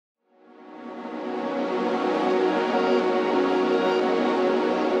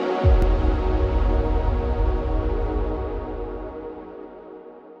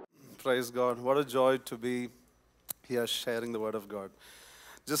Praise God. What a joy to be here sharing the Word of God.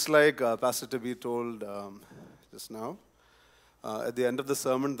 Just like Pastor Tibi told just now, at the end of the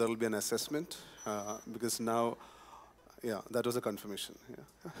sermon, there will be an assessment because now, yeah, that was a confirmation.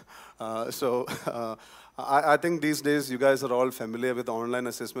 Yeah. I think these days you guys are all familiar with online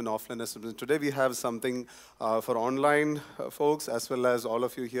assessment, offline assessment. Today we have something for online folks as well as all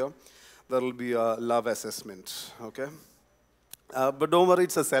of you here. There will be a love assessment, okay? But don't worry,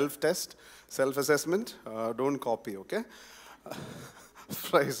 it's a self-test, self-assessment. Don't copy, okay?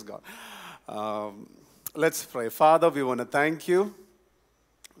 Praise God. Let's pray. Father, we want to thank you.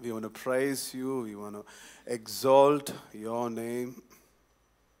 We want to praise you. We want to exalt your name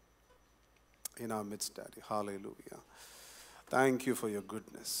in our midst, Daddy. Hallelujah. Thank you for your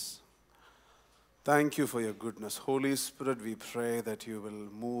goodness. Thank you for your goodness. Holy Spirit, we pray that you will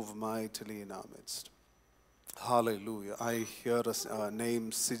move mightily in our midst. Hallelujah. I hear a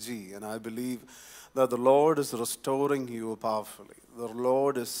name Siji, and I believe that the Lord is restoring you powerfully. The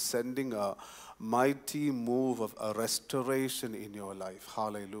Lord is sending a mighty move of a restoration in your life.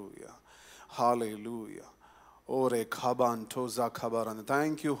 Hallelujah. Hallelujah. Ore kaban toza kabaran.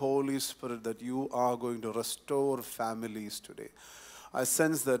 Thank you, Holy Spirit, that you are going to restore families today. I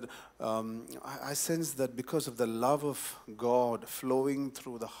sense that because of the love of God flowing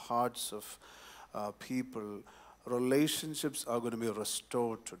through the hearts of people, relationships are going to be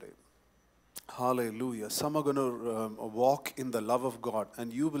restored today. Hallelujah. Some are going to walk in the love of God,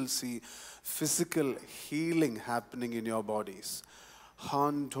 and you will see physical healing happening in your bodies.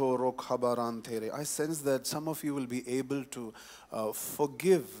 I sense that some of you will be able to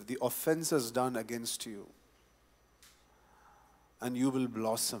forgive the offenses done against you, and you will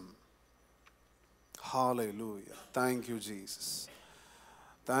blossom. Hallelujah. Thank you, Jesus.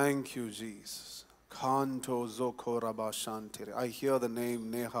 Thank you, Jesus. I hear the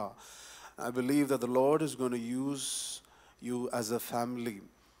name Neha. I believe that the Lord is going to use you as a family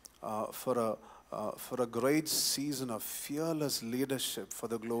for a great season of fearless leadership for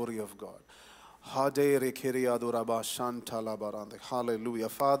the glory of God. Hallelujah.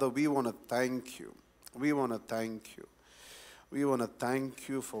 Father, we want to thank you. We want to thank you. We want to thank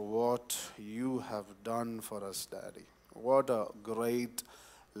you for what you have done for us, Daddy. What a great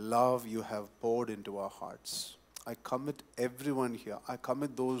love you have poured into our hearts. I commit everyone here. I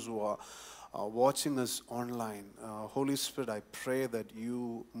commit those who are watching us online. Holy Spirit, I pray that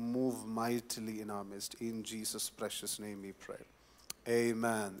you move mightily in our midst. In Jesus' precious name we pray.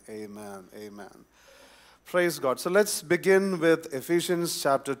 Amen, amen, amen. Praise God. So let's begin with Ephesians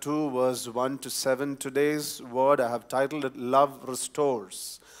chapter 2, verse 1 to 7. Today's word, I have titled it, Love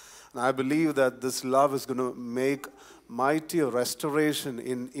Restores. And I believe that this love is going to make mighty restoration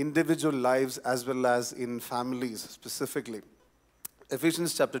in individual lives as well as in families specifically.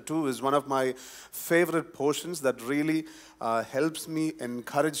 Ephesians chapter 2 is one of my favorite portions that really helps me,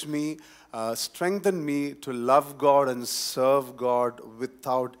 encourage me, strengthen me to love God and serve God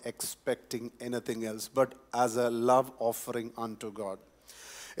without expecting anything else, but as a love offering unto God.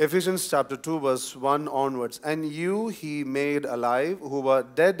 Ephesians chapter 2 verse 1 onwards. And you he made alive who were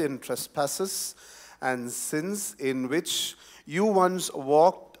dead in trespasses and sins, in which you once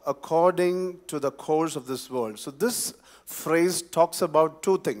walked according to the course of this world. So this phrase talks about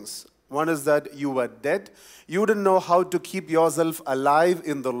two things. One is that you were dead. You didn't know how to keep yourself alive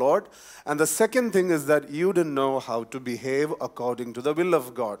in the Lord. And the second thing is that you didn't know how to behave according to the will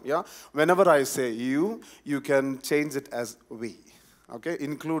of God. Yeah. Whenever I say you can change it as we. Okay.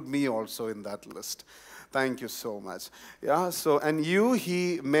 Include me also in that list. Thank you so much. Yeah, so, and you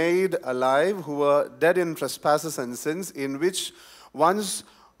he made alive who were dead in trespasses and sins, in which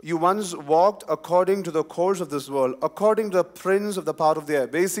you once walked according to the course of this world, according to the prince of the power of the air.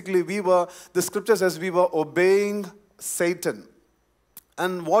 Basically, the scripture says we were obeying Satan.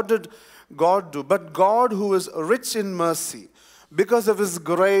 And what did God do? But God, who is rich in mercy, because of his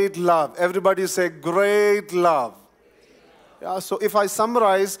great love. Everybody say, great love. Yeah, so if I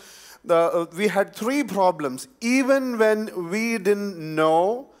summarize, we had three problems. Even when we didn't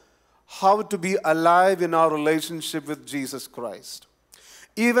know how to be alive in our relationship with Jesus Christ.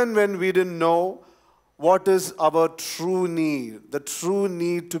 Even when we didn't know what is our true need, the true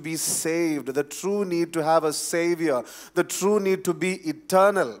need to be saved, the true need to have a Savior, the true need to be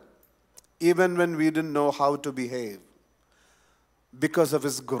eternal. Even when we didn't know how to behave. Because of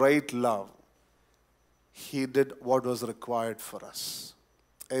his great love, he did what was required for us.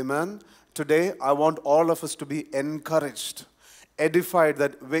 Amen. Today, I want all of us to be encouraged, edified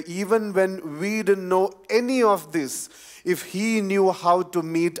that even when we didn't know any of this, if he knew how to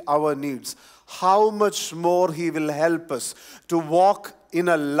meet our needs, how much more he will help us to walk in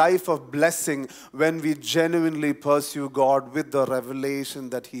a life of blessing when we genuinely pursue God with the revelation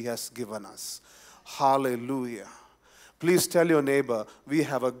that He has given us. Hallelujah. Please tell your neighbor, we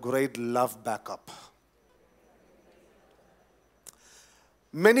have a great love backup.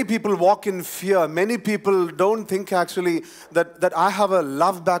 Many people walk in fear. Many people don't think actually that I have a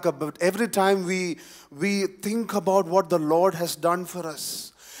love backup. But every time we think about what the Lord has done for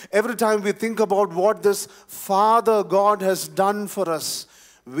us, every time we think about what this Father God has done for us,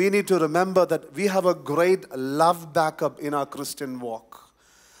 we need to remember that we have a great love backup in our Christian walk.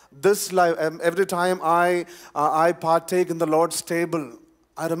 This life, every time I partake in the Lord's table,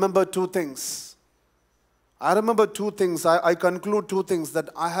 I remember two things. I conclude two things, that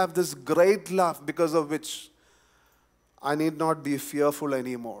I have this great love because of which I need not be fearful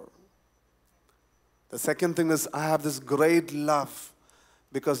anymore. The second thing is I have this great love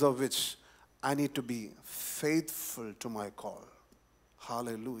because of which I need to be faithful to my call.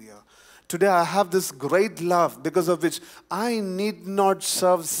 Hallelujah. Today I have this great love because of which I need not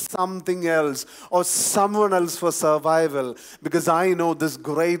serve something else or someone else for survival, because I know this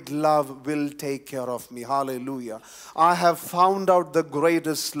great love will take care of me. Hallelujah. I have found out the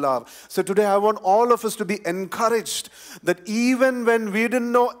greatest love. So today I want all of us to be encouraged that even when we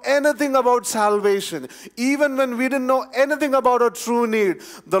didn't know anything about salvation, even when we didn't know anything about our true need,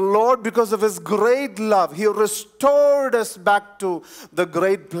 the Lord, because of His great love, He restored us back to the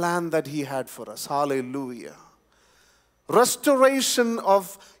great plan that He had for us. Hallelujah. Restoration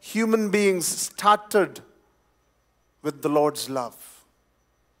of human beings started with the Lord's love.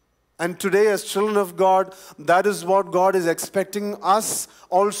 And today, as children of God, that is what God is expecting us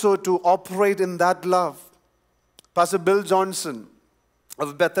also to operate in, that love. Pastor Bill Johnson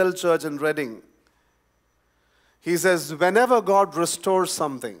of Bethel Church in Reading, he says, whenever God restores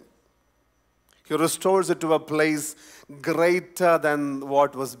something, He restores it to a place greater than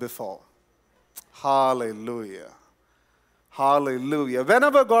what was before. Hallelujah. Hallelujah.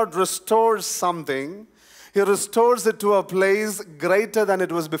 Whenever God restores something, He restores it to a place greater than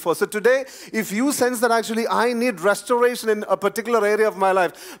it was before. So today, if you sense that actually I need restoration in a particular area of my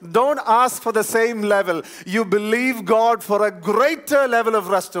life, don't ask for the same level. You believe God for a greater level of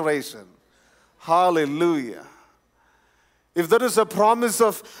restoration. Hallelujah. If there is a promise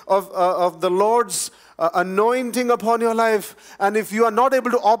of the Lord's anointing upon your life, and if you are not able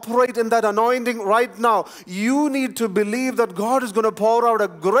to operate in that anointing right now, you need to believe that God is going to pour out a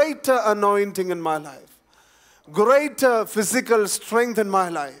greater anointing in my life, greater physical strength in my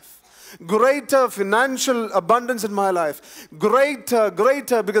life, greater financial abundance in my life, greater,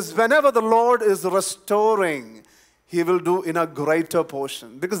 because whenever the Lord is restoring, He will do in a greater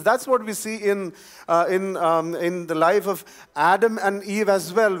portion. Because that's what we see in the life of Adam and Eve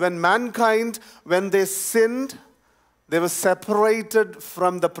as well. When mankind, when they sinned, they were separated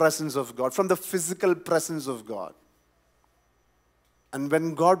from the presence of God, from the physical presence of God. And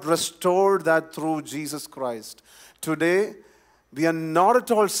when God restored that through Jesus Christ, today we are not at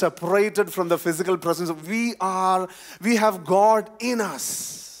all separated from the physical presence. We have God in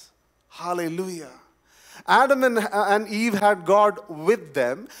us. Hallelujah. Adam and Eve had God with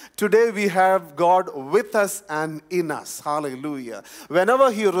them. Today we have God with us and in us. Hallelujah.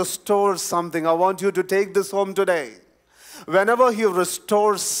 Whenever He restores something, I want you to take this home today. Whenever He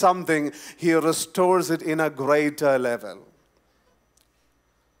restores something, He restores it in a greater level.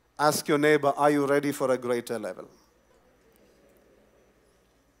 Ask your neighbor, are you ready for a greater level?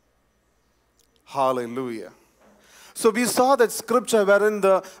 Hallelujah. So we saw that scripture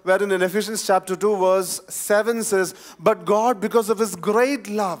wherein in Ephesians chapter 2 verse 7 says, but God, because of His great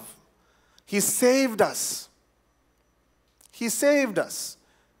love, He saved us. He saved us.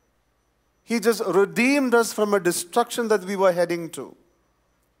 He just redeemed us from a destruction that we were heading to.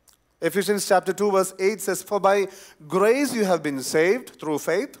 Ephesians chapter 2 verse 8 says, for by grace you have been saved through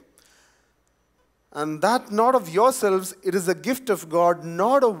faith, and that not of yourselves, it is a gift of God,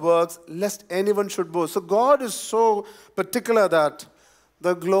 not of works, lest anyone should boast. So God is so particular that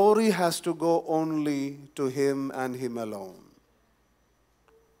the glory has to go only to Him and Him alone.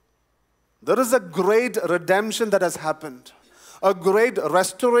 There is a great redemption that has happened. A great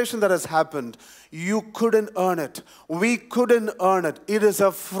restoration that has happened. You couldn't earn it. We couldn't earn it. It is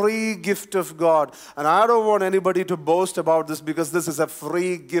a free gift of God. And I don't want anybody to boast about this, because this is a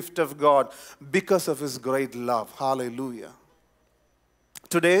free gift of God because of His great love. Hallelujah.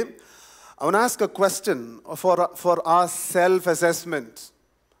 Today, I want to ask a question for our self-assessment.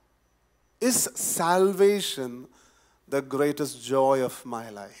 Is salvation the greatest joy of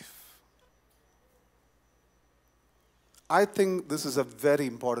my life? I think this is a very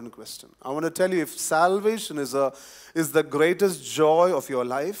important question. I want to tell you, if salvation is the greatest joy of your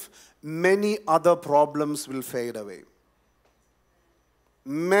life, many other problems will fade away.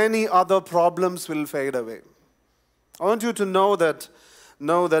 Many other problems will fade away. I want you to know that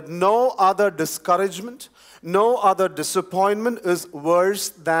no other discouragement, no other disappointment is worse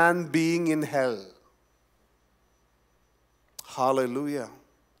than being in hell. Hallelujah.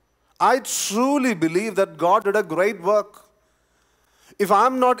 I truly believe that God did a great work. If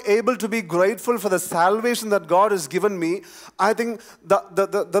I'm not able to be grateful for the salvation that God has given me, I think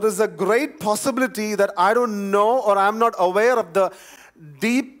there is a great possibility that I don't know or I'm not aware of the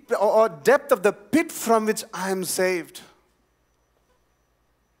deep or depth of the pit from which I am saved.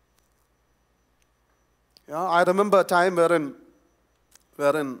 Yeah, I remember a time wherein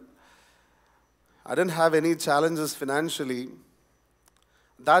I didn't have any challenges financially.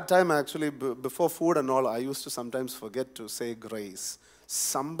 That time, actually, before food and all, I used to sometimes forget to say grace.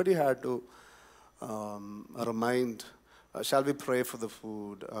 Somebody had to remind, shall we pray for the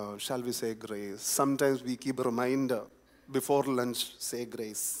food? Shall we say grace? Sometimes we keep a reminder before lunch, say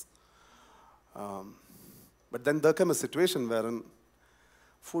grace. But then there came a situation wherein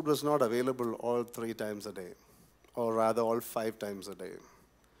food was not available all 3 times a day, or rather all 5 times a day.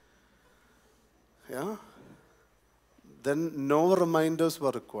 Yeah? Then no reminders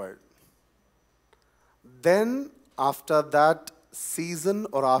were required. Then after that season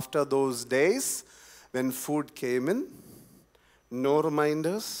or after those days, when food came in, no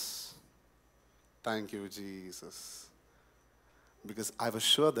reminders. Thank you, Jesus. Because I was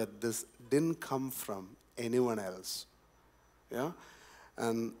sure that this didn't come from anyone else. Yeah?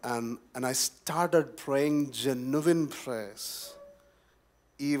 And I started praying genuine prayers,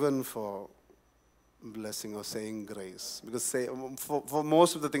 even for blessing or saying grace. Because for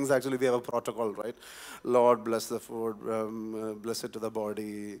most of the things, actually, we have a protocol, right? Lord, bless the food, bless it to the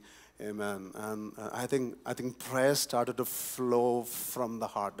body, amen. And I think prayer started to flow from the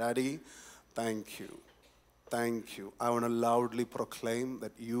heart. Daddy, thank you. Thank you. I want to loudly proclaim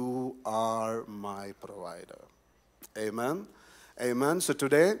that you are my provider. Amen. Amen. So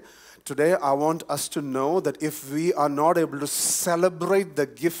today I want us to know that if we are not able to celebrate the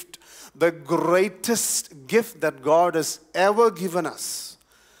gift, the greatest gift that God has ever given us,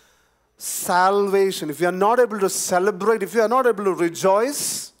 salvation, if you are not able to celebrate, if you are not able to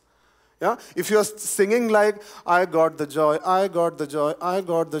rejoice, yeah, if you are singing like, I got the joy, I got the joy, I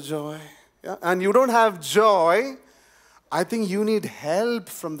got the joy, yeah, and you don't have joy, I think you need help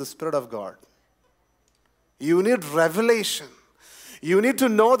from the Spirit of God. You need revelation. You need to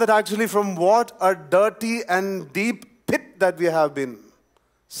know that actually from what a dirty and deep pit that we have been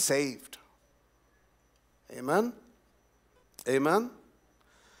saved. Amen? Amen?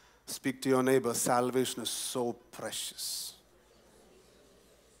 Speak to your neighbor. Salvation is so precious.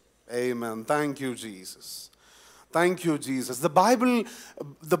 Amen. Thank you, Jesus. Thank you, Jesus. The Bible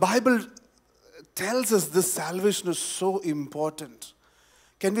tells us this salvation is so important.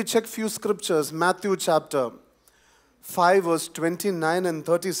 Can we check few scriptures? Matthew chapter 5 verse 29 and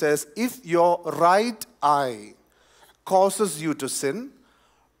 30 says, if your right eye causes you to sin,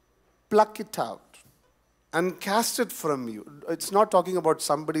 pluck it out and cast it from you. It's not talking about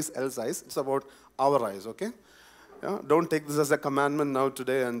somebody else's eyes. It's about our eyes, okay? Yeah? Don't take this as a commandment now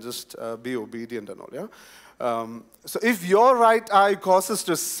today and just be obedient and all, yeah? So if your right eye causes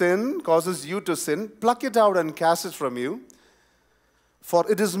you to sin, pluck it out and cast it from you. For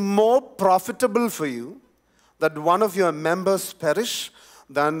it is more profitable for you that one of your members perish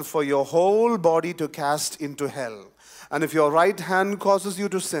than for your whole body to cast into hell. And if your right hand causes you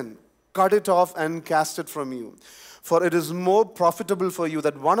to sin, cut it off and cast it from you. For it is more profitable for you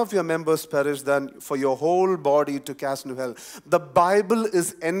that one of your members perish than for your whole body to cast into hell. The Bible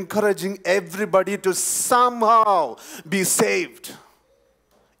is encouraging everybody to somehow be saved,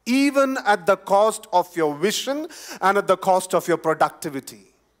 even at the cost of your vision and at the cost of your productivity.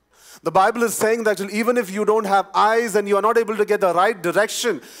 The Bible is saying that even if you don't have eyes and you are not able to get the right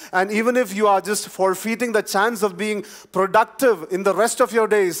direction, and even if you are just forfeiting the chance of being productive in the rest of your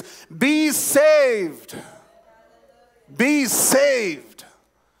days, be saved. Be saved.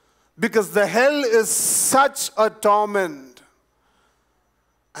 Because the hell is such a torment.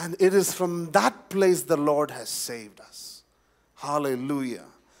 And it is from that place the Lord has saved us. Hallelujah.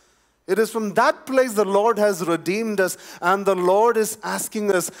 It is from that place the Lord has redeemed us, and the Lord is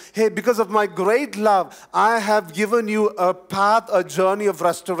asking us, hey, because of my great love, I have given you a path, a journey of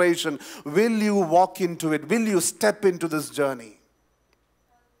restoration. Will you walk into it? Will you step into this journey?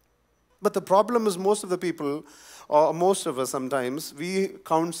 But the problem is most of the people, or most of us sometimes, we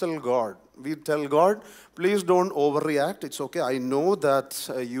counsel God. We tell God, please don't overreact. It's okay. I know that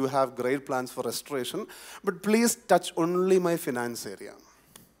you have great plans for restoration, but please touch only my finance area.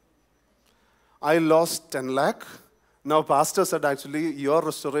 I lost 10 lakh. Now, pastor said, actually, your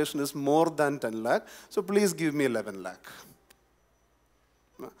restoration is more than 10 lakh, so please give me 11 lakh.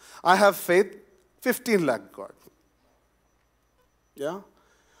 I have faith, 15 lakh, God. Yeah?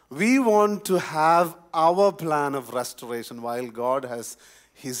 We want to have our plan of restoration while God has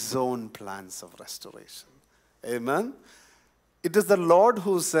his own plans of restoration. Amen? It is the Lord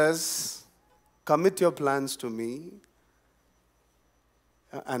who says, commit your plans to me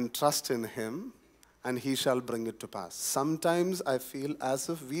and trust in him, and he shall bring it to pass. Sometimes I feel as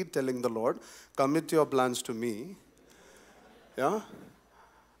if we telling the Lord, commit your plans to me, yeah,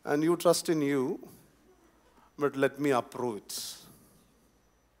 and you trust in you, but let me approve it.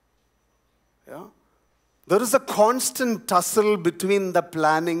 Yeah? There is a constant tussle between the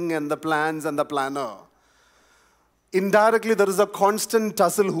planning and the plans and the planner. Indirectly, there is a constant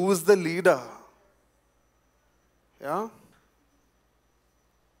tussle. Who is the leader? Yeah?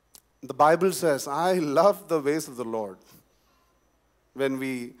 The Bible says, I love the ways of the Lord when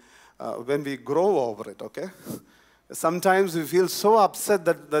we grow over it, okay? Sometimes we feel so upset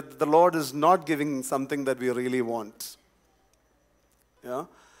that the Lord is not giving something that we really want. Yeah?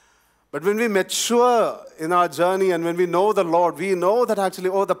 But when we mature in our journey and when we know the Lord, we know that actually,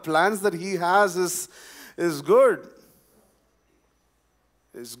 oh, the plans that he has is good.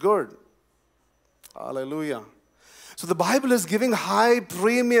 It's good. Hallelujah. So the Bible is giving high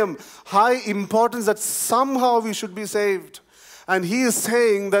premium, high importance that somehow we should be saved. And he is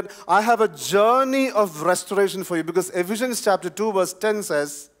saying that I have a journey of restoration for you, because Ephesians chapter 2 verse 10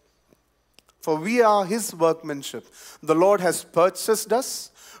 says, for we are his workmanship. The Lord has purchased us.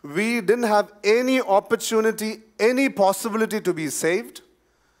 We didn't have any opportunity, any possibility to be saved.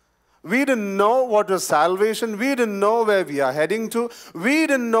 We didn't know what was salvation. We didn't know where we are heading to. We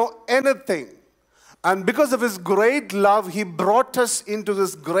didn't know anything. And because of his great love, he brought us into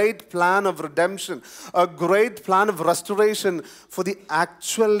this great plan of redemption, a great plan of restoration for the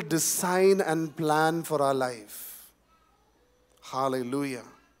actual design and plan for our life. Hallelujah.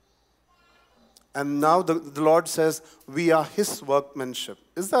 And now the Lord says, we are his workmanship.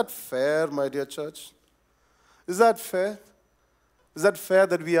 Is that fair, my dear church? Is that fair? Is that fair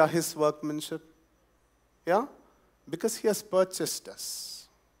that we are his workmanship? Yeah? Because he has purchased us.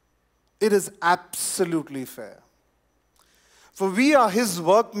 It is absolutely fair. For we are his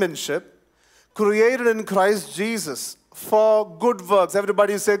workmanship, created in Christ Jesus for good works.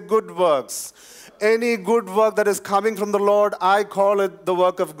 Everybody say good works. Any good work that is coming from the Lord, I call it the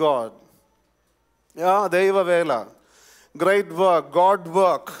work of God. Yeah, Deva Vela. Great work, God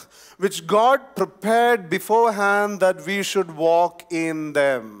work, which God prepared beforehand that we should walk in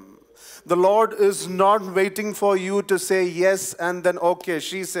them. The Lord is not waiting for you to say yes and then, okay,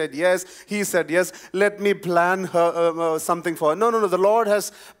 she said yes, he said yes, let me plan her, something for her. No, no, no, the Lord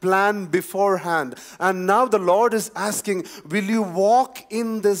has planned beforehand. And now the Lord is asking, will you walk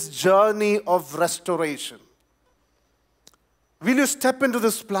in this journey of restoration? Will you step into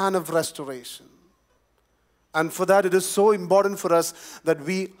this plan of restoration? And for that, it is so important for us that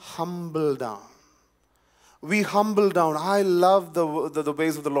we humble down. We humble down. I love the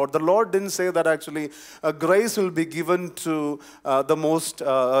ways of the Lord. The Lord didn't say that actually grace will be given to the most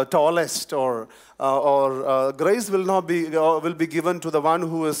tallest, or grace will be given to the one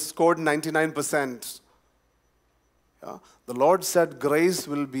who has scored 99%. Yeah? The Lord said grace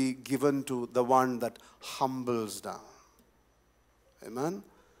will be given to the one that humbles down. Amen.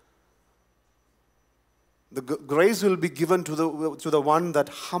 The grace will be given to the one that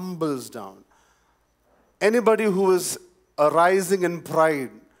humbles down. Anybody who is arising in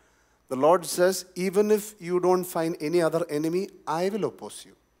pride, the Lord says, even if you don't find any other enemy, I will oppose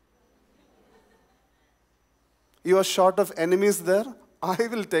you. You are short of enemies there, I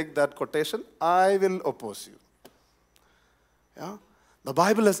will take that quotation, I will oppose you. Yeah? The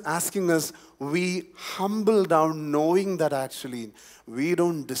Bible is asking us, we humble down knowing that actually we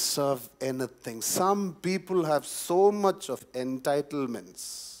don't deserve anything. Some people have so much of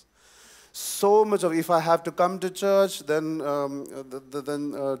entitlements. So much of, if I have to come to church, then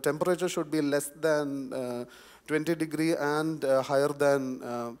temperature should be less than 20 degrees and higher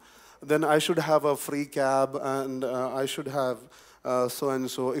than, then I should have a free cab, and I should have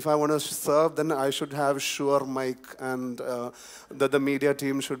so-and-so. If I want to serve, then I should have sure mic, and the media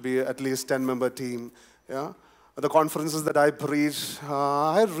team should be at least 10-member team. Yeah? The conferences that I preach,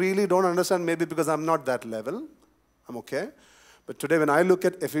 I really don't understand, maybe because I'm not that level. I'm okay. But today when I look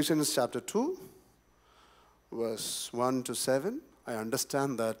at Ephesians chapter 2, verse 1 to 7, I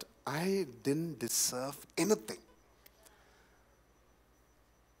understand that I didn't deserve anything.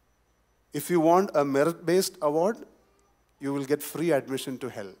 If you want a merit-based award, you will get free admission to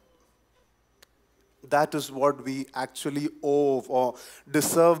hell. That is what we actually owe or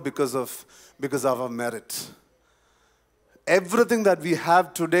deserve because of our merit. Everything that we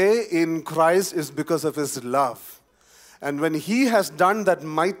have today in Christ is because of His love. And when He has done that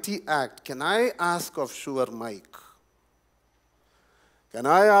mighty act, can I ask of sure Mike? Can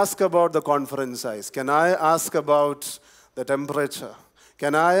I ask about the conference size? Can I ask about the temperature?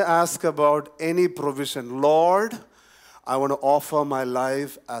 Can I ask about any provision? Lord, I want to offer my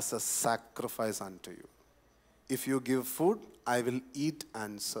life as a sacrifice unto you. If you give food, I will eat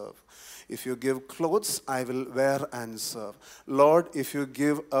and serve. If you give clothes, I will wear and serve. Lord, if you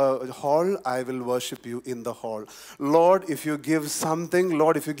give a hall, I will worship you in the hall. Lord, if you give something,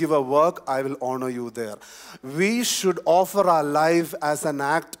 Lord, if you give a work, I will honor you there. We should offer our life as an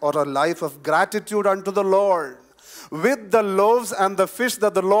act or a life of gratitude unto the Lord with the loaves and the fish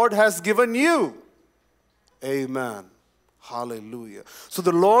that the Lord has given you. Amen. Hallelujah. So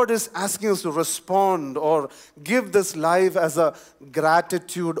the Lord is asking us to respond or give this life as a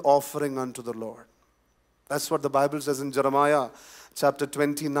gratitude offering unto the Lord. That's what the Bible says in Jeremiah chapter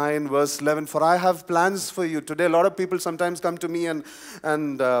 29 verse 11. For I have plans for you. Today a lot of people sometimes come to me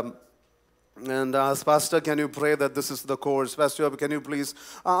and ask, Pastor, can you pray that this is the course? Pastor, can you please?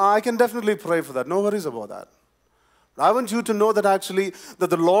 I can definitely pray for that. No worries about that. I want you to know that actually that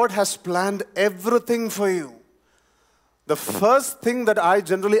the Lord has planned everything for you. The first thing that I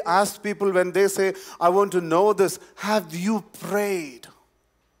generally ask people when they say, I want to know this, have you prayed?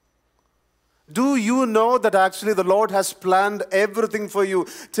 Do you know that actually the Lord has planned everything for you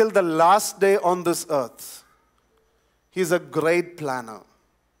till the last day on this earth? He's a great planner.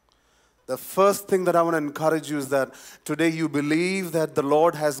 The first thing that I want to encourage you is that today you believe that the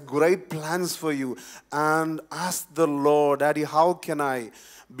Lord has great plans for you and ask the Lord, Daddy, how can I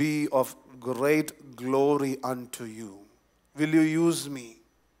be of great glory unto you? Will you use me?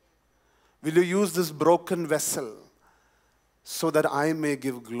 Will you use this broken vessel so that I may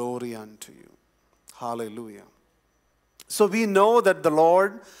give glory unto you? Hallelujah. So we know that the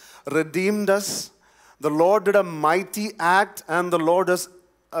Lord redeemed us. The Lord did a mighty act and the Lord is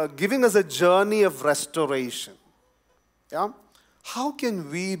giving us a journey of restoration. Yeah? How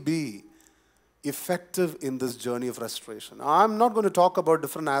can we be effective in this journey of restoration? I'm not going to talk about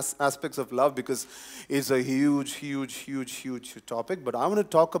different aspects of love because it's a huge topic, but I want to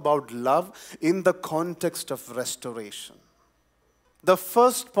talk about love in the context of restoration. The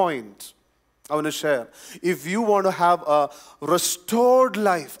first point I want to share, if you want to have a restored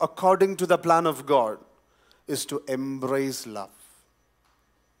life according to the plan of God, is to embrace love.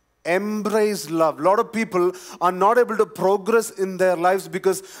 Embrace love. A lot of people are not able to progress in their lives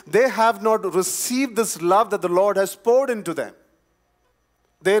because they have not received this love that the Lord has poured into them.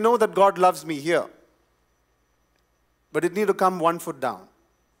 They know that God loves me here, but it needs to come 1 foot down.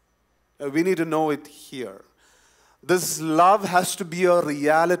 We need to know it here. This love has to be a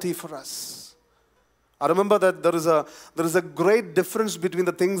reality for us. I remember that there is a great difference between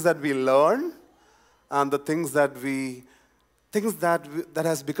the things that we learn and the things that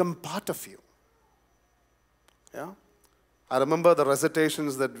has become part of you. Yeah? I remember the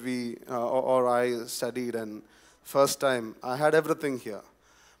recitations that I studied, and first time I had everything here.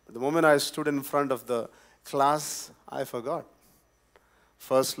 But the moment I stood in front of the class, I forgot.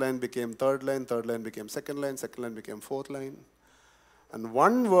 First line became third line became second line became fourth line. And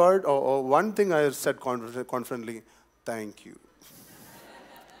one word or one thing I said confidently, thank you.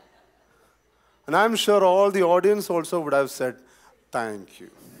 And I'm sure all the audience also would have said, thank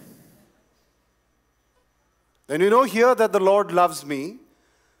you. Then you know here that the Lord loves me.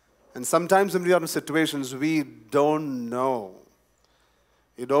 And sometimes when we are in situations, we don't know.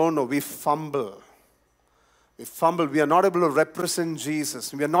 We don't know. We fumble. We are not able to represent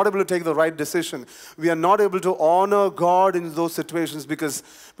Jesus. We are not able to take the right decision. We are not able to honor God in those situations because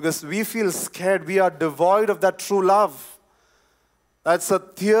we feel scared. We are devoid of that true love. That's a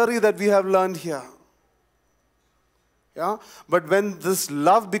theory that we have learned here. Yeah? But when this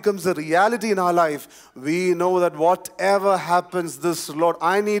love becomes a reality in our life, we know that whatever happens, this Lord,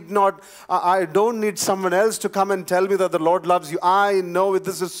 I don't need someone else to come and tell me that the Lord loves you. I know it.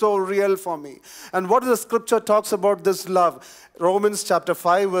 This is so real for me. And what the scripture talks about this love? Romans chapter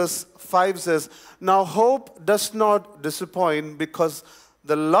 5 verse 5 says, now hope does not disappoint because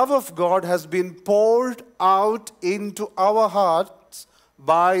the love of God has been poured out into our hearts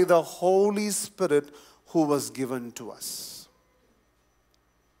by the Holy Spirit who was given to us.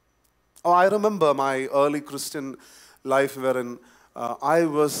 Oh, I remember my early Christian life wherein I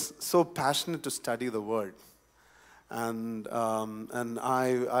was so passionate to study the Word. And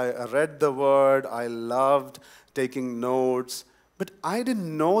I read the Word, I loved taking notes, but I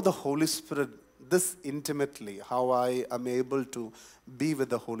didn't know the Holy Spirit this intimately, how I am able to be with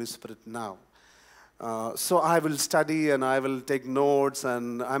the Holy Spirit now. So I will study and I will take notes,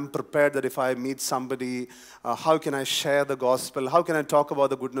 and I'm prepared that if I meet somebody, how can I share the gospel? How can I talk about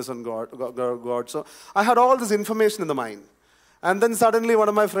the goodness of God? So I had all this information in the mind. And then suddenly one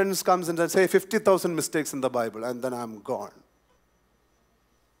of my friends comes and says, hey, 50,000 mistakes in the Bible, and then I'm gone.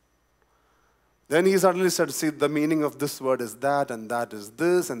 Then he suddenly said, see, the meaning of this word is that is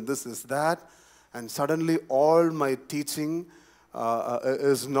this, and this is that. And suddenly all my teaching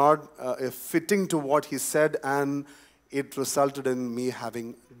is not fitting to what he said, and it resulted in me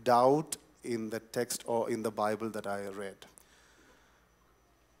having doubt in the text or in the Bible that I read.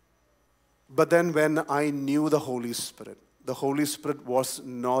 But then when I knew the Holy Spirit was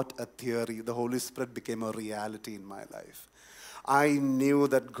not a theory. The Holy Spirit became a reality in my life. I knew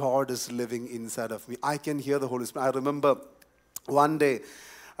that God is living inside of me. I can hear the Holy Spirit. I remember one day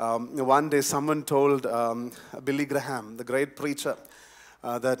someone told Billy Graham, the great preacher,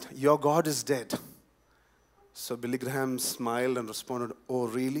 that your God is dead. So Billy Graham smiled and responded, oh,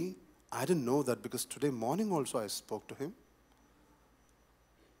 really? I didn't know that, because today morning also I spoke to him.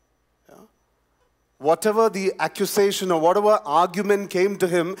 Yeah. Whatever the accusation or whatever argument came to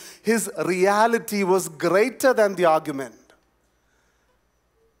him, his reality was greater than the argument.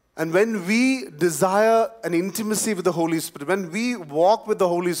 And when we desire an intimacy with the Holy Spirit, when we walk with the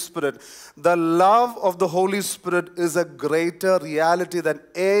Holy Spirit, the love of the Holy Spirit is a greater reality than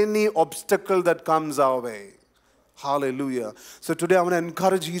any obstacle that comes our way. Hallelujah. So today I want to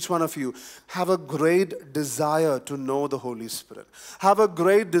encourage each one of you, have a great desire to know the Holy Spirit. Have a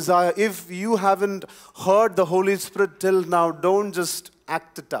great desire. If you haven't heard the Holy Spirit till now, don't just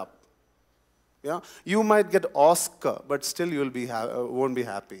act it up. Yeah? You might get Oscar, but still you won't be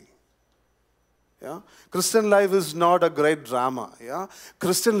happy. Yeah? Christian life is not a great drama. Yeah?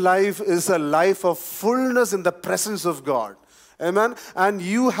 Christian life is a life of fullness in the presence of God. Amen? And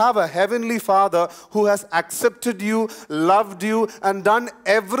you have a heavenly Father who has accepted you, loved you, and done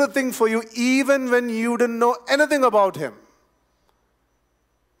everything for you, even when you didn't know anything about Him.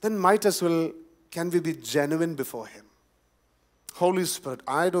 Then might as well, can we be genuine before Him? Holy Spirit,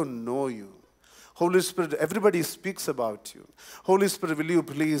 I don't know you. Holy Spirit, everybody speaks about you. Holy Spirit, will you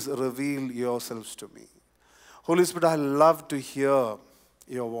please reveal yourselves to me? Holy Spirit, I love to hear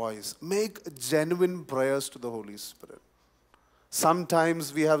your voice. Make genuine prayers to the Holy Spirit.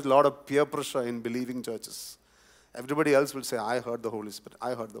 Sometimes we have a lot of peer pressure in believing churches. Everybody else will say, I heard the Holy Spirit.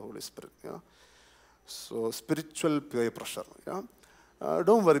 I heard the Holy Spirit. Yeah? So spiritual peer pressure. Yeah?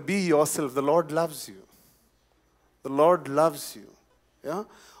 Don't worry, be yourself. The Lord loves you. The Lord loves you. Yeah?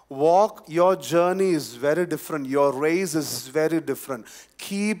 Walk, your journey is very different. Your race is very different.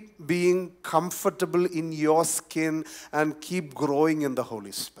 Keep being comfortable in your skin and keep growing in the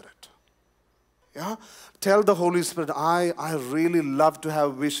Holy Spirit. Yeah? Tell the Holy Spirit, I really love to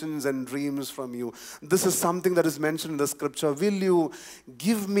have visions and dreams from you. This is something that is mentioned in the scripture. Will you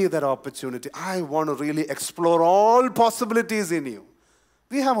give me that opportunity? I want to really explore all possibilities in you.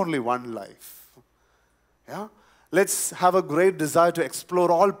 We have only one life. Yeah? Let's have a great desire to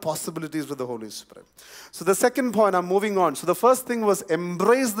explore all possibilities with the Holy Spirit. So the second point, I'm moving on. So the first thing was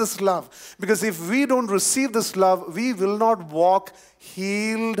embrace this love. Because if we don't receive this love, we will not walk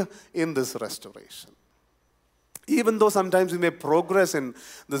healed in this restoration. Even though sometimes we may progress in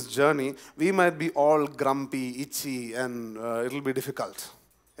this journey, we might be all grumpy, itchy, and it'll be difficult.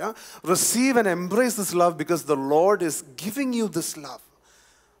 Yeah? Receive and embrace this love because the Lord is giving you this love.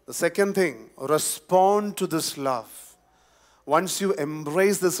 The second thing, respond to this love. Once you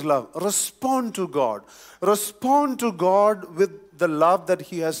embrace this love, respond to God. Respond to God with the love that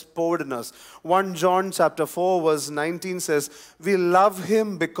He has poured in us. 1 John chapter 4 verse 19 says, we love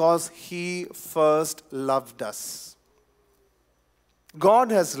Him because He first loved us.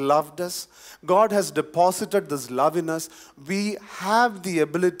 God has loved us. God has deposited this love in us. We have the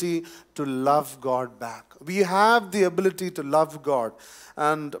ability to love God back. We have the ability to love God.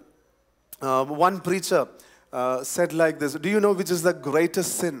 And one preacher said like this, do you know which is the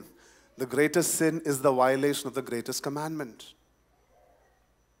greatest sin? The greatest sin is the violation of the greatest commandment.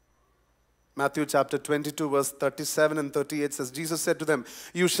 Matthew chapter 22 verse 37 and 38 says, Jesus said to them,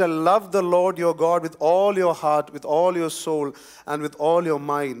 you shall love the Lord your God with all your heart, with all your soul, and with all your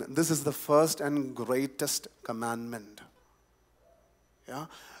mind. This is the first and greatest commandment. Yeah?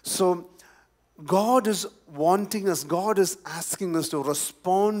 So, God is wanting us, God is asking us to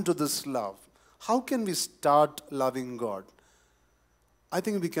respond to this love. How can we start loving God? I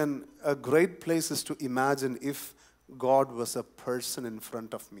think a great place is to imagine if God was a person in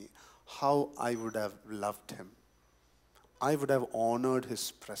front of me, how I would have loved him. I would have honored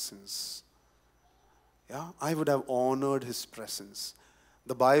his presence. Yeah, I would have honored his presence.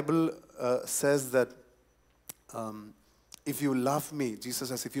 The Bible says that if you love me, Jesus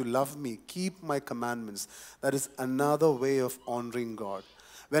says, if you love me, keep my commandments. That is another way of honoring God.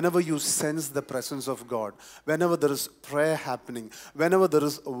 Whenever you sense the presence of God, whenever there is prayer happening, whenever there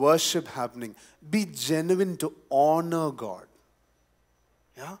is worship happening, be genuine to honor God.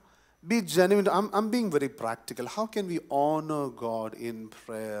 Yeah? Be genuine. I'm being very practical. How can we honor God in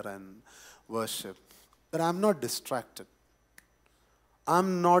prayer and worship? That I'm not distracted.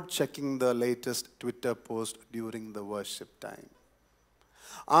 I'm not checking the latest Twitter post during the worship time.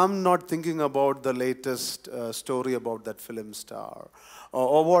 I'm not thinking about the latest story about that film star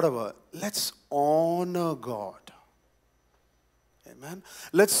or whatever. Let's honor God. Amen.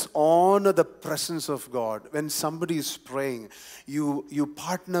 Let's honor the presence of God. When somebody is praying, you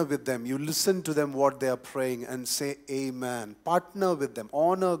partner with them. You listen to them what they are praying and say amen. Partner with them.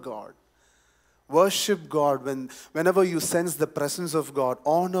 Honor God. Worship God. Whenever you sense the presence of God,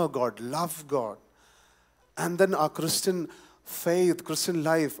 honor God, love God. And then our Christian faith, Christian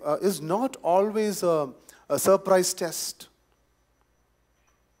life is not always a surprise test.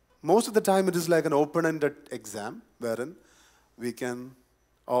 Most of the time it is like an open-ended exam wherein we can,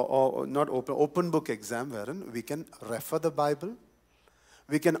 or not open book exam wherein we can refer the Bible,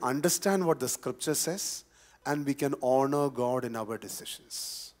 we can understand what the scripture says, and we can honor God in our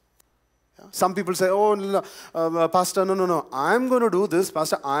decisions. Some people say, oh, no, Pastor, no, I'm going to do this.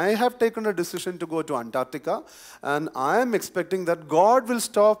 Pastor, I have taken a decision to go to Antarctica, and I am expecting that God will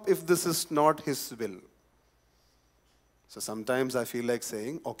stop if this is not his will. So sometimes I feel like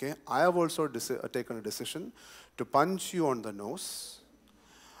saying, okay, I have also taken a decision to punch you on the nose,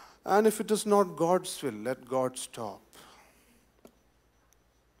 and if it is not God's will, let God stop.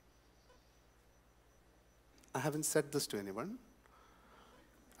 I haven't said this to anyone.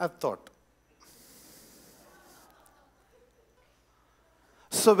 I've thought.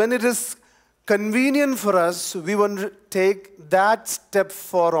 So when it is convenient for us, we want to take that step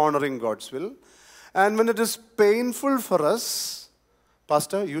for honoring God's will. And when it is painful for us,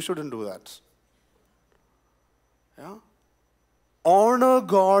 Pastor, you shouldn't do that. Yeah? Honor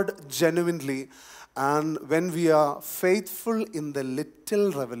God genuinely. And when we are faithful in the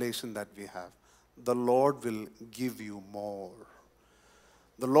little revelation that we have, the Lord will give you more.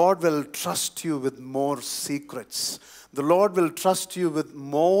 The Lord will trust you with more secrets. The Lord will trust you with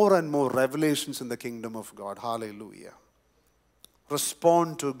more and more revelations in the kingdom of God. Hallelujah.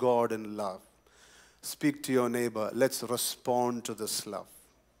 Respond to God in love. Speak to your neighbor. Let's respond to this love.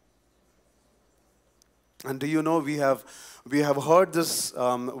 And do you know, we have heard this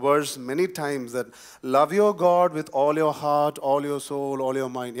verse many times, that love your God with all your heart, all your soul, all your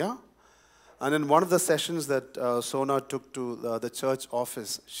mind. Yeah? And in one of the sessions that Sona took to the church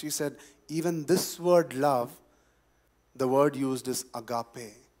office, she said, even this word love, the word used is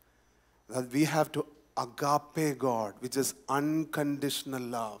agape. That we have to agape God, which is unconditional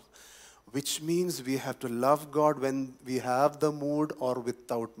love, which means we have to love God when we have the mood or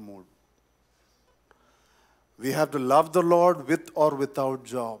without mood. We have to love the Lord with or without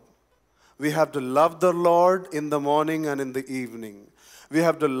job. We have to love the Lord in the morning and in the evening. We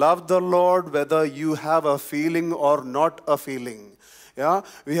have to love the Lord whether you have a feeling or not a feeling. Yeah?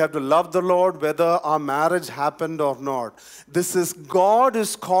 We have to love the Lord whether our marriage happened or not. God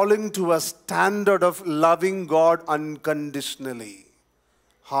is calling to a standard of loving God unconditionally.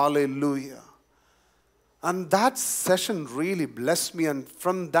 Hallelujah. And that session really blessed me. And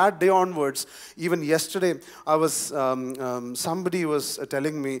from that day onwards, even yesterday, I was somebody was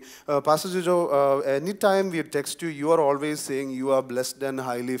telling me, Pastor Jijo, anytime we text you, you are always saying you are blessed and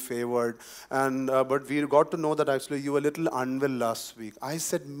highly favored. And but we got to know that actually you were a little unwell last week. I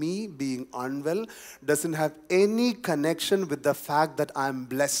said, me being unwell doesn't have any connection with the fact that I'm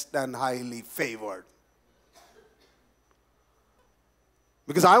blessed and highly favored.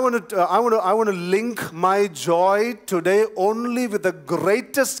 Because I want to link my joy today only with the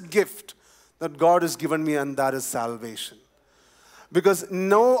greatest gift that God has given me, and that is salvation. Because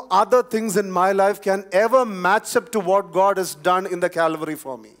no other things in my life can ever match up to what God has done in the Calvary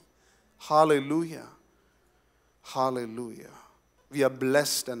for me. Hallelujah. Hallelujah. We are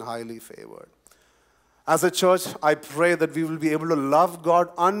blessed and highly favored. As a church, I pray that we will be able to love God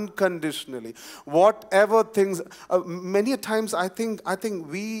unconditionally. Whatever things, many times I think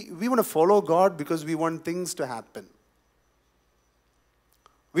we want to follow God because we want things to happen.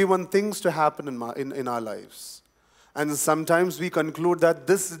 We want things to happen in our lives. And sometimes we conclude that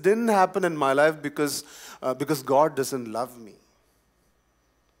this didn't happen in my life because God doesn't love me.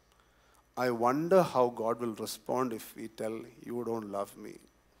 I wonder how God will respond if we tell, you don't love me.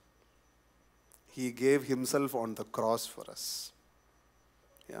 He gave himself on the cross for us.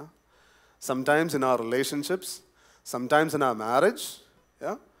 Yeah? Sometimes in our relationships, sometimes in our marriage,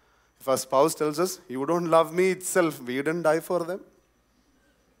 yeah? If our spouse tells us, you don't love me itself, we didn't die for them.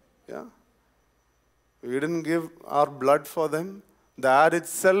 Yeah? We didn't give our blood for them. That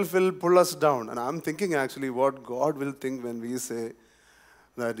itself will pull us down. And I'm thinking actually what God will think when we say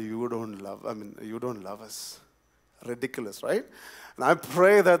that you don't love us. Ridiculous, right? And I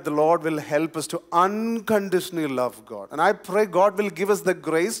pray that the Lord will help us to unconditionally love God. And I pray God will give us the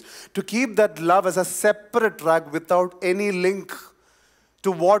grace to keep that love as a separate track without any link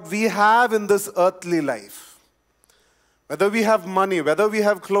to what we have in this earthly life. Whether we have money, whether we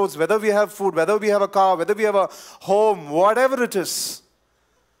have clothes, whether we have food, whether we have a car, whether we have a home, whatever it is,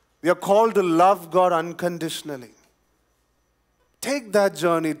 we are called to love God unconditionally. Take that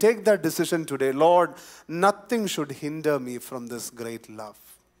journey, take that decision today. Lord, nothing should hinder me from this great love.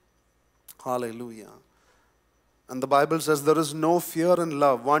 Hallelujah. And the Bible says there is no fear in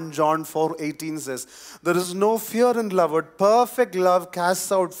love. 1 John 4:18 says, there is no fear in love, but perfect love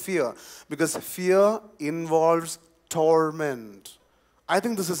casts out fear, because fear involves torment. I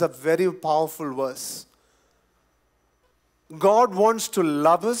think this is a very powerful verse. God wants to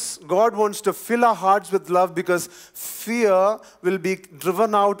love us. God wants to fill our hearts with love, because fear will be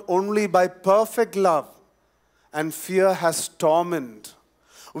driven out only by perfect love. And fear has torment.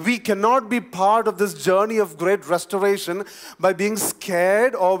 We cannot be part of this journey of great restoration by being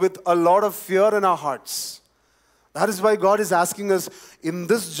scared or with a lot of fear in our hearts. That is why God is asking us in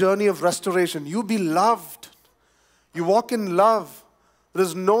this journey of restoration, you be loved. You walk in love. There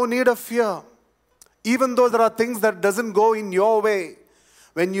is no need of fear. Even though there are things that doesn't go in your way,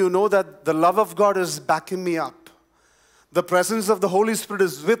 when you know that the love of God is backing me up, the presence of the Holy Spirit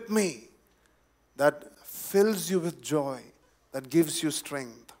is with me, that fills you with joy, that gives you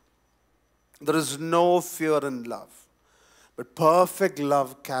strength. There is no fear in love, but perfect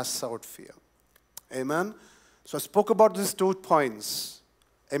love casts out fear. Amen? So I spoke about these 2 points.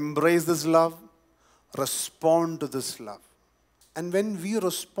 Embrace this love, respond to this love. And when we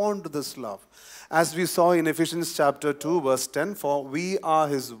respond to this love, as we saw in Ephesians chapter 2, verse 10, for we are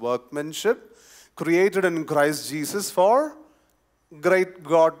his workmanship, created in Christ Jesus for great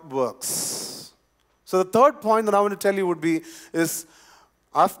God works. So the third point that I want to tell you is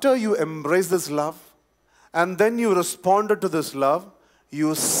after you embrace this love, and then you responded to this love,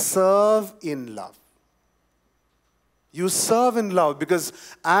 you serve in love. You serve in love, because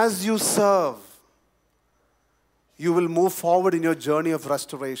as you serve, you will move forward in your journey of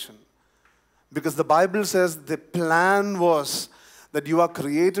restoration. Because the Bible says the plan was that you are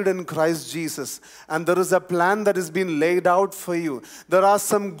created in Christ Jesus, and there is a plan that has been laid out for you. There are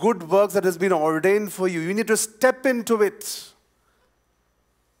some good works that has been ordained for you. You need to step into it.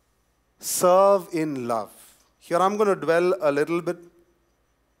 Serve in love. Here I'm going to dwell a little bit,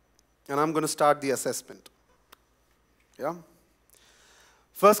 and I'm going to start the assessment. Yeah?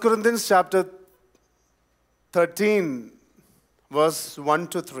 1 Corinthians chapter 13, verse 1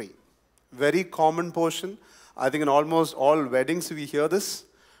 to 3. Very common portion. I think in almost all weddings we hear this.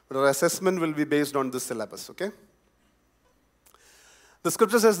 But our assessment will be based on this syllabus, okay? The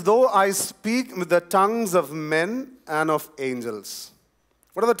scripture says, though I speak with the tongues of men and of angels.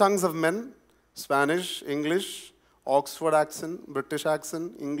 What are the tongues of men? Spanish, English, Oxford accent, British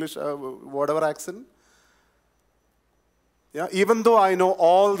accent, English, whatever accent. Yeah? Even though I know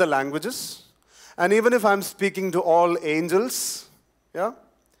all the languages, and even if I'm speaking to all angels, yeah,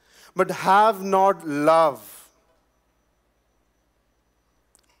 but have not love,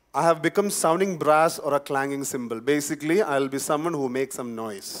 I have become sounding brass or a clanging cymbal. Basically, I'll be someone who makes some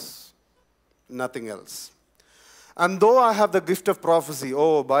noise, nothing else. And though I have the gift of prophecy,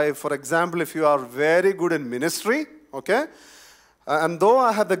 for example, if you are very good in ministry, okay, and though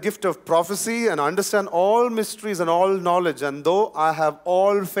I have the gift of prophecy and understand all mysteries and all knowledge, and though I have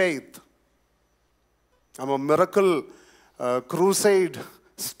all faith, I'm a miracle crusade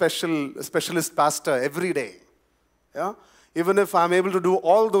specialist pastor every day. Yeah? Even if I'm able to do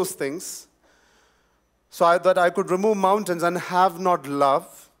all those things, so that I could remove mountains and have not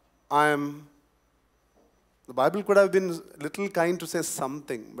love, the Bible could have been a little kind to say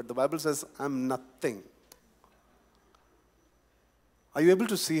something, but the Bible says I'm nothing. Are you able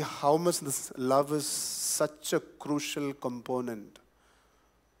to see how much this love is such a crucial component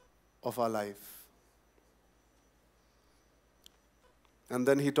of our life? And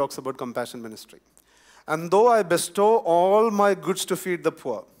then he talks about compassion ministry. And though I bestow all my goods to feed the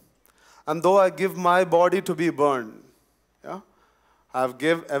poor, and though I give my body to be burned, yeah, I've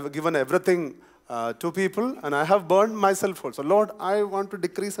given everything to people, and I have burned myself also. Lord, I want to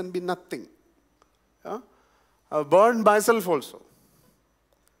decrease and be nothing. Yeah? I've burned myself also,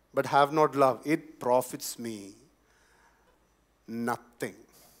 but have not love. It profits me nothing.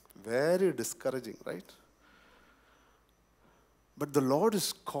 Very discouraging, right? But the Lord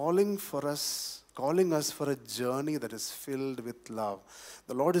is calling us for a journey that is filled with love.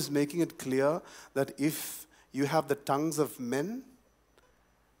 The Lord is making it clear that if you have the tongues of men,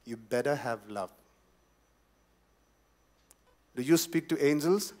 you better have love. Do you speak to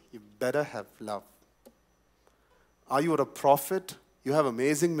angels? You better have love. Are you a prophet? You have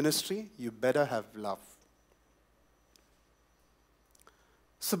amazing ministry? You better have love.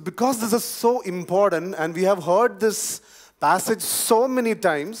 So because this is so important, and we have heard this passage so many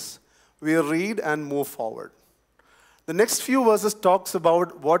times, we read and move forward. The next few verses talks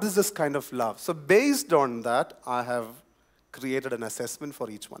about what is this kind of love. So based on that, I have created an assessment for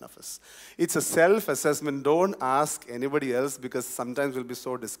each one of us. It's a self-assessment. Don't ask anybody else, because sometimes we'll be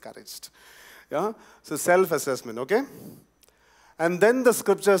so discouraged. Yeah? So self-assessment, okay? And then the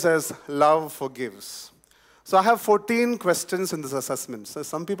scripture says, love forgives. So I have 14 questions in this assessment. So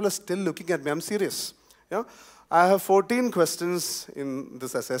some people are still looking at me. I'm serious. Yeah? I have 14 questions in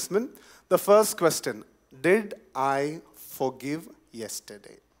this assessment. The first question, did I forgive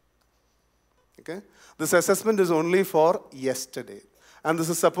yesterday? Okay? This assessment is only for yesterday. And this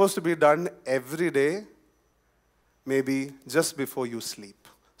is supposed to be done every day, maybe just before you sleep,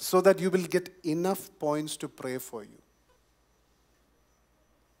 so that you will get enough points to pray for you.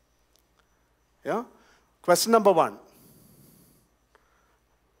 Yeah? Question number 1.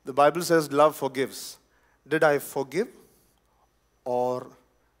 The Bible says love forgives. Did I forgive, or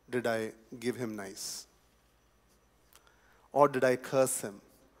did I give him nice? Or did I curse him?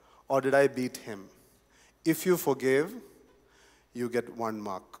 Or did I beat him? If you forgave, you get 1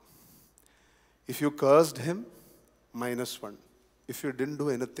 mark. If you cursed him, -1. If you didn't do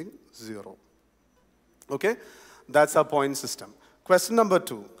anything, 0. Okay? That's our point system. Question number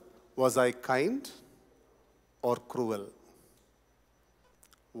 2. Was I kind or cruel?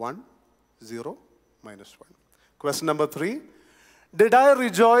 1, 0, -1. Question number 3. Did I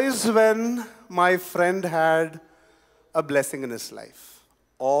rejoice when my friend had a blessing in his life?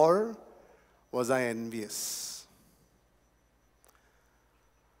 Or was I envious?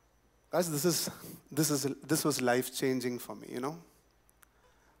 Guys, this was life-changing for me, you know.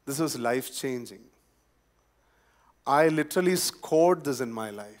 This was life-changing. I literally scored this in my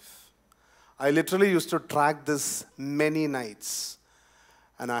life. I literally used to track this many nights.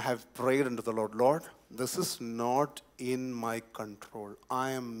 And I have prayed unto the Lord, Lord, this is not in my control.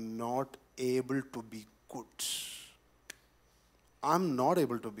 I am not able to be good. I'm not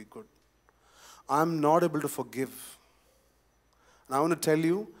able to be good. I'm not able to forgive. And I want to tell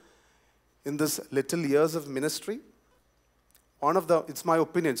you, in this little years of ministry, it's my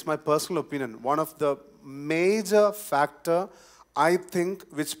opinion, it's my personal opinion, one of the major factor, I think,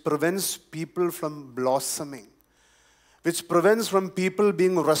 which prevents people from blossoming, which prevents from people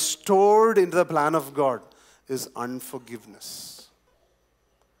being restored into the plan of God, is unforgiveness.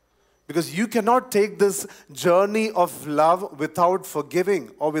 Because you cannot take this journey of love without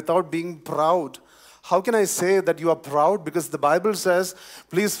forgiving or without being proud. How can I say that you are proud? Because the Bible says,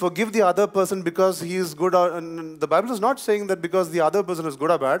 please forgive the other person because he is good. And the Bible is not saying that because the other person is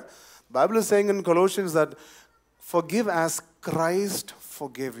good or bad. The Bible is saying in Colossians that forgive as Christ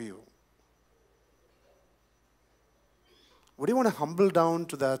forgave you. Would you want to humble down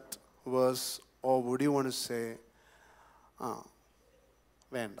to that verse, or would you want to say,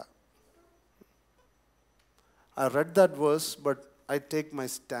 Venda? I read that verse, but I take my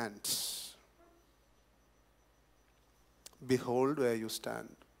stance. Behold where you stand.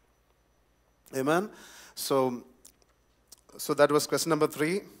 Amen? So that was question number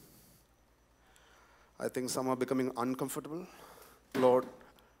 3. I think some are becoming uncomfortable. Lord,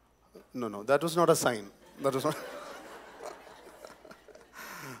 no, that was not a sign. That was not.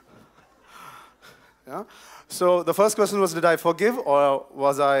 Yeah? So the first question was, did I forgive,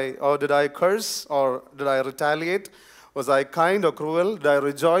 or did I curse, or did I retaliate? Was I kind or cruel? Did I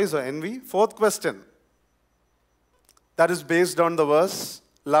rejoice or envy? Fourth question. That is based on the verse,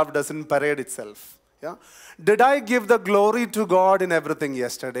 love doesn't parade itself. Yeah? Did I give the glory to God in everything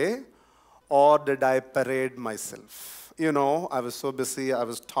yesterday, or did I parade myself? I was so busy. I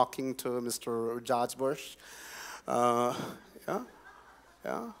was talking to Mr. George Bush. Uh, yeah,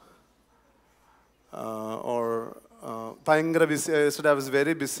 yeah. ഭയങ്കര busy. Yesterday I was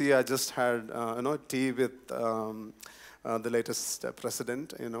very busy. I just had tea with the latest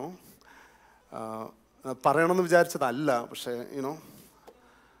president. പറയണമെന്ന് വിചാരിച്ചതല്ല, പക്ഷേ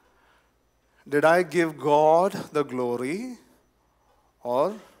did I give God the glory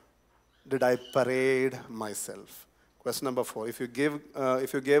or did I parade myself? Question number 4. If you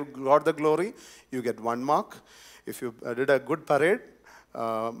gave God the glory, you get 1 mark. If you did a good parade,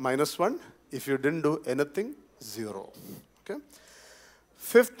 -1. If you didn't do anything, 0. Okay.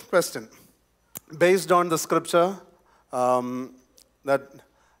 5th question. Based on the scripture that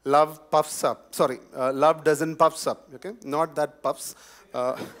love puffs up. Sorry, love doesn't puffs up. Okay, not that puffs.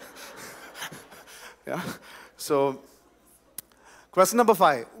 Yeah. So, question number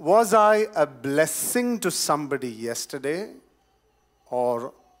 5. Was I a blessing to somebody yesterday, or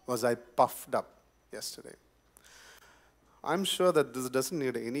was I puffed up yesterday? I'm sure that this doesn't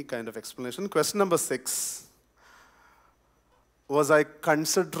need any kind of explanation. Question number 6. Was I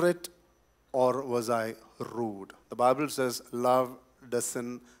considerate or was I rude? The Bible says love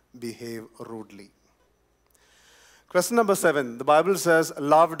doesn't behave rudely. Question number 7. The Bible says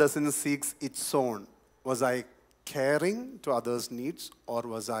love doesn't seek its own. Was I caring to others' needs or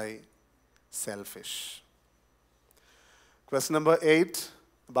was I selfish? Question number 8.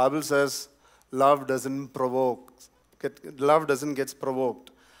 The Bible says love doesn't get provoked.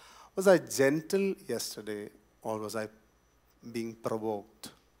 Was I gentle yesterday or was I being provoked?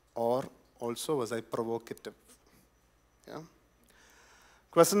 Or also was I provocative? Yeah.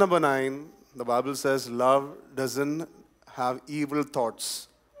 Question number 9. The Bible says love doesn't have evil thoughts.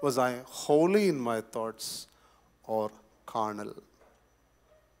 Was I holy in my thoughts or carnal?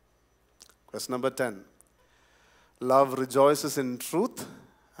 Question number 10. Love rejoices in truth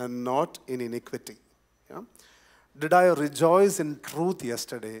and not in iniquity. Yeah? Did I rejoice in truth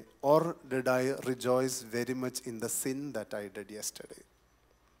yesterday or did I rejoice very much in the sin that I did yesterday?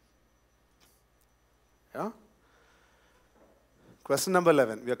 Yeah? Question number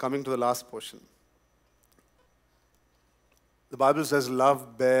 11. We are coming to the last portion. The Bible says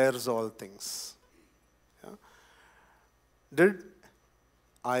love bears all things. Yeah? Did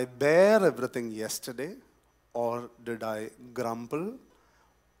I bear everything yesterday or did I grumble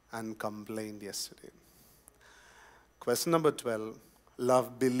and complain yesterday? Question number 12.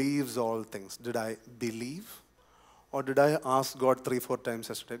 Love believes all things. Did I believe or did I ask God 3-4 times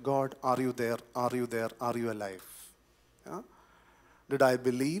yesterday, God, are you there? Are you there? Are you alive? Yeah? Did I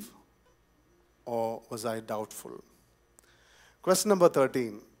believe or was I doubtful? Question number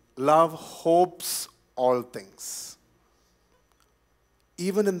 13. Love hopes all things.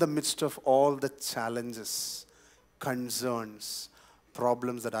 Even in the midst of all the challenges, concerns,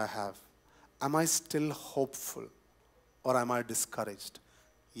 problems that I have, am I still hopeful or am I discouraged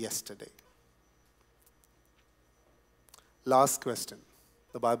yesterday? Last question.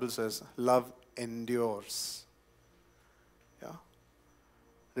 The Bible says love endures. Yeah?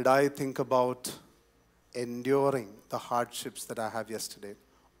 Did I think about enduring the hardships that I have yesterday?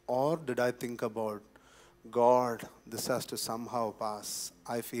 Or did I think about, God, this has to somehow pass.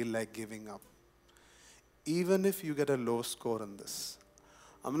 I feel like giving up. Even if you get a low score in this,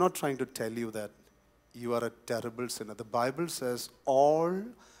 I'm not trying to tell you that you are a terrible sinner. The Bible says all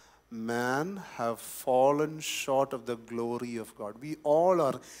man have fallen short of the glory of God. We all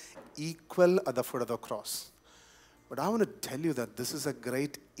are equal at the foot of the cross. But I want to tell you that this is a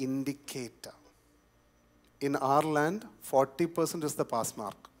great indicator. In our land, 40% is the pass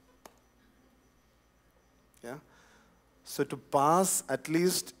mark. Yeah? So to pass at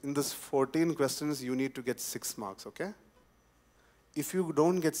least in this 14 questions, you need to get 6 marks, okay? If you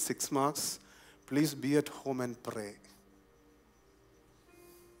don't get 6 marks, please be at home and pray.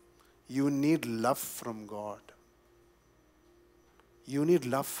 You need love from God. You need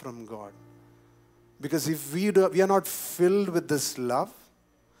love from God. Because if we are not filled with this love,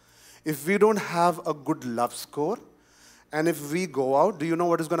 if we don't have a good love score, and if we go out, do you know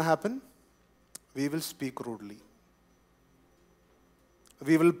what is going to happen? We will speak rudely.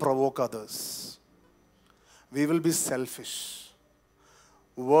 We will provoke others. We will be selfish.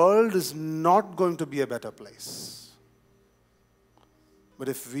 World is not going to be a better place. But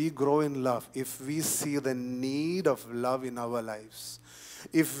if we grow in love, if we see the need of love in our lives,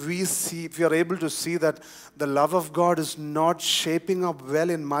 if we are able to see that the love of God is not shaping up well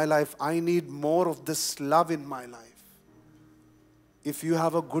in my life, I need more of this love in my life. If you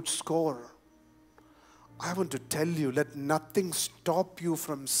have a good score, I want to tell you, let nothing stop you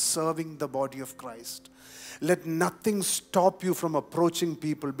from serving the body of Christ. Let nothing stop you from approaching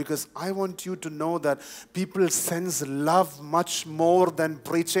people, because I want you to know that people sense love much more than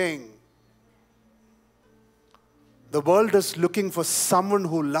preaching. The world is looking for someone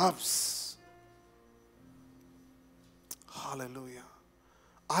who loves. Hallelujah.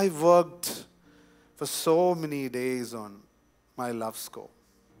 I worked for so many days on my love score.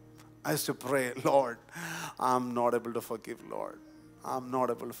 I used to pray, Lord, I'm not able to forgive, Lord. I'm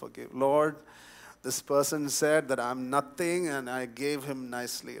not able to forgive. Lord, this person said that I'm nothing and I gave him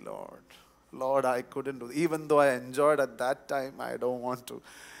nicely, Lord. Lord, I couldn't do it. Even though I enjoyed at that time, I don't want to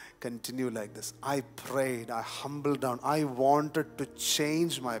continue like this. I prayed, I humbled down. I wanted to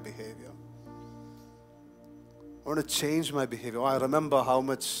change my behavior. I want to change my behavior. I remember how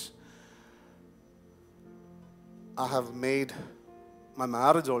much I have made my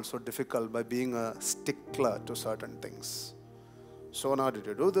marriage also difficult by being a stickler to certain things. So now, did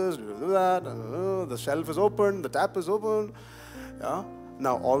you do this? Did you do that? The shelf is open, the tap is open. Yeah.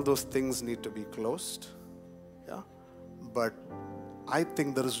 Now all those things need to be closed. Yeah. But I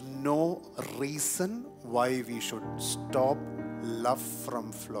think there is no reason why we should stop love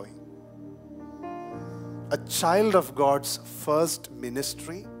from flowing. A child of God's first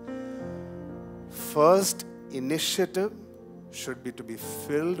ministry, first initiative should be to be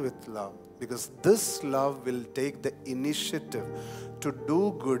filled with love, because this love will take the initiative to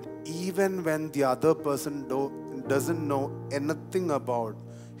do good even when the other person doesn't know anything about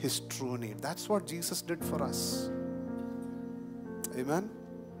his true need. That's what Jesus did for us. Amen?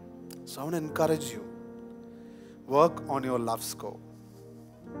 So I want to encourage you. Work on your love score.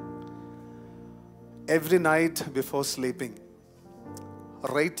 Every night before sleeping,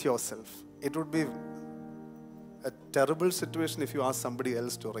 rate yourself. It would be a terrible situation if you ask somebody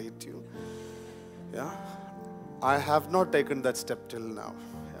else to rate you. Yeah? I have not taken that step till now.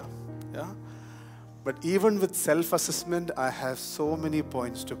 Yeah? Yeah? But even with self-assessment, I have so many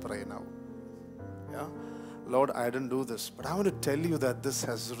points to pray now. Yeah? Lord, I didn't do this, but I want to tell you that this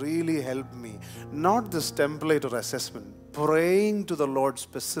has really helped me. Not this template or assessment, praying to the Lord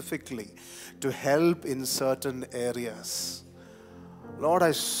specifically to help in certain areas. Lord,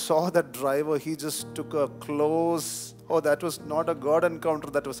 I saw that driver, he just took a close, that was not a God encounter,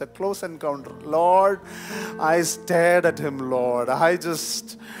 that was a close encounter. Lord, I stared at him, Lord. I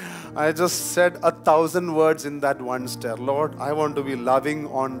just said 1,000 words in that one stare. Lord, I want to be loving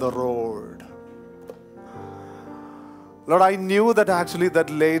on the road. Lord, I knew that actually that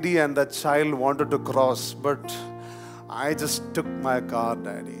lady and that child wanted to cross, but I just took my car,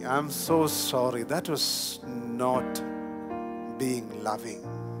 Daddy. I'm so sorry. That was not being loving.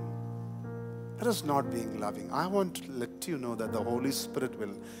 That is not being loving. I want to let you know that the Holy Spirit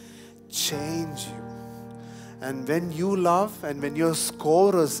will change you. And when you love and when your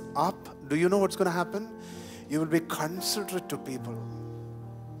score is up, do you know what's going to happen? You will be considerate to people.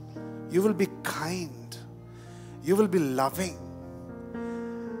 You will be kind. You will be loving.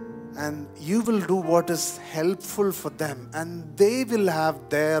 And you will do what is helpful for them. And they will have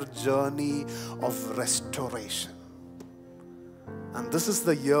their journey of restoration. And this is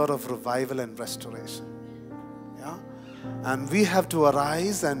the year of revival and restoration. Yeah? And we have to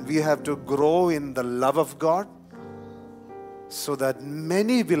arise and we have to grow in the love of God so that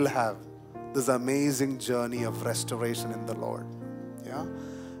many will have this amazing journey of restoration in the Lord. Yeah?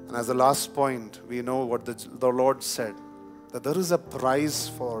 And as the last point, we know what the Lord said, that there is a price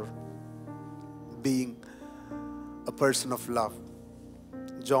for being a person of love.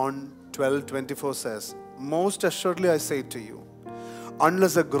 John 12:24 says, "Most assuredly I say to you,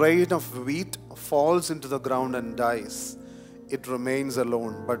 unless a grain of wheat falls into the ground and dies, it remains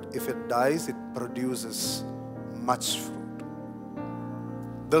alone. But if it dies, it produces much fruit."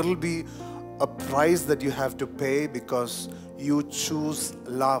 There will be a price that you have to pay because you choose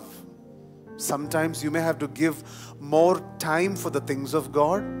love. Sometimes you may have to give more time for the things of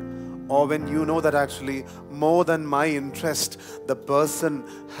God, or when you know that actually more than my interest, the person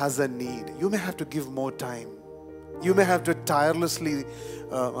has a need. You may have to give more time. You may have to tirelessly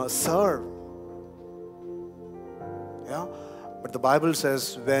serve. Yeah? But the Bible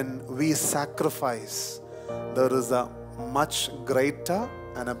says when we sacrifice, there is a much greater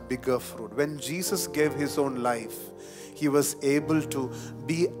and a bigger fruit. When Jesus gave his own life, he was able to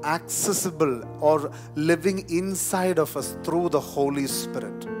be accessible or living inside of us through the Holy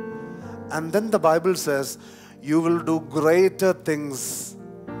Spirit. And then the Bible says, you will do greater things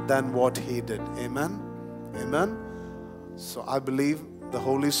than what he did. Amen? Amen? So I believe the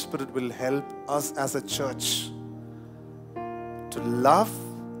Holy Spirit will help us as a church to love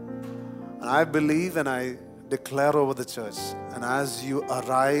And I believe and I declare over the church, and as you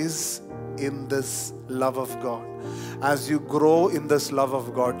arise in this love of God, as you grow in this love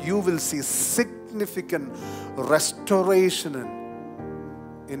of God, you will see significant restoration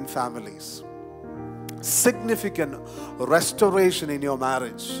in families, significant restoration in your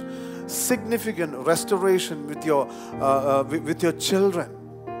marriage, significant restoration with your children.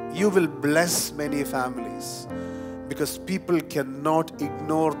 You will bless many families because people cannot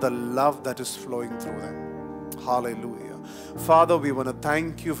ignore the love that is flowing through them. Hallelujah. Father, we want to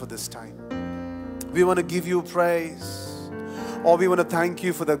thank you for this time. We want to give you praise. Or we want to thank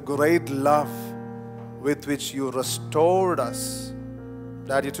you for the great love with which you restored us.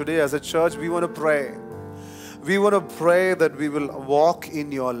 Daddy, today as a church, we want to pray. We want to pray that we will walk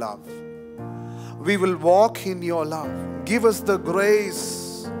in your love. We will walk in your love. Give us the grace.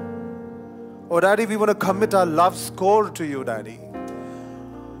 Oh, Daddy, we want to commit our love score to you, Daddy.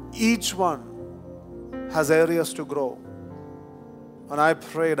 Each one has areas to grow. And I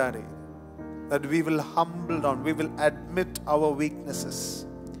pray, Daddy, that we will humble down. We will admit our weaknesses.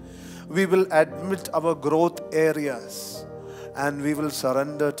 We will admit our growth areas. And we will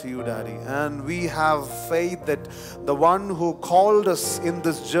surrender to you, Daddy. And we have faith that the one who called us in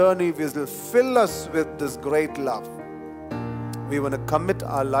this journey will fill us with this great love. We want to commit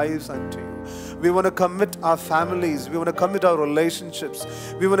our lives unto you. We want to commit our families. We want to commit our relationships.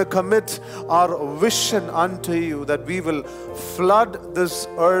 We want to commit our vision unto you, that we will flood this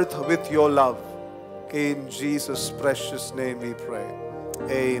earth with your love. In Jesus' precious name we pray.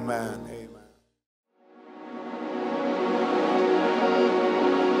 Amen.